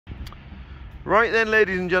Right then,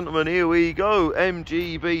 ladies and gentlemen, here we go.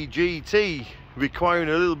 MGB GT, requiring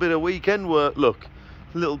a little bit of weekend work. Look,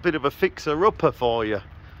 a little bit of a fixer-upper for you.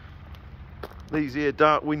 These here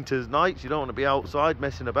dark winter's nights, you don't want to be outside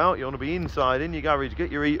messing about, you want to be inside in your garage,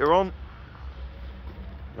 get your heater on.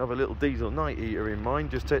 Have a little diesel night heater in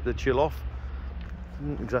mind, just take the chill off.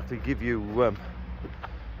 Doesn't exactly give you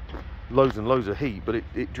loads and loads of heat, but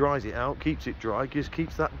it dries it out, keeps it dry, just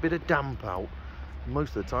keeps that bit of damp out.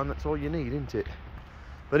 Most of the time that's all you need, isn't it?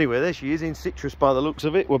 But anyway, there she is in citrus by the looks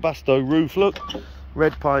of it. Webasto roof, look,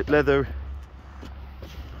 red pipe leather,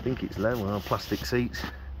 I think it's leather, well, plastic seats.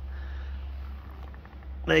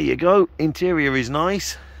 There you go, interior is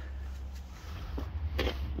nice,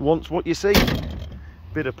 wants what you see,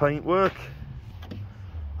 bit of paint work,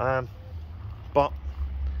 but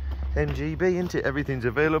MGB, isn't it? Everything's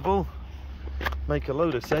available, make a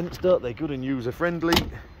load of sense, don't they? Good and user friendly.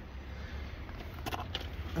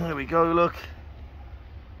 There we go, look.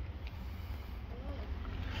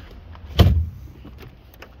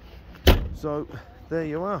 So there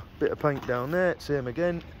you are, bit of paint down there, same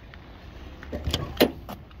again.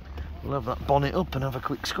 We'll have that bonnet up and have a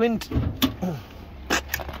quick squint.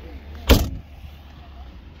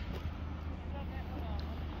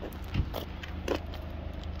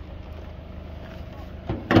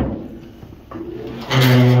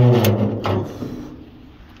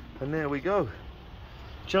 And there we go.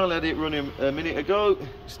 Charlie had it running a minute ago,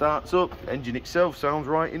 starts up, engine itself sounds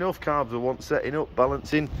right enough, carbs will want setting up,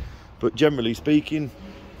 balancing, but generally speaking,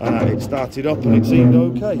 it started up and it seemed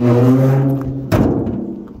okay.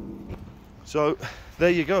 So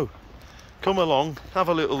there you go, come along, have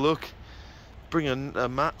a little look, bring a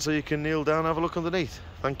mat so you can kneel down, have a look underneath.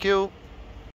 Thank you.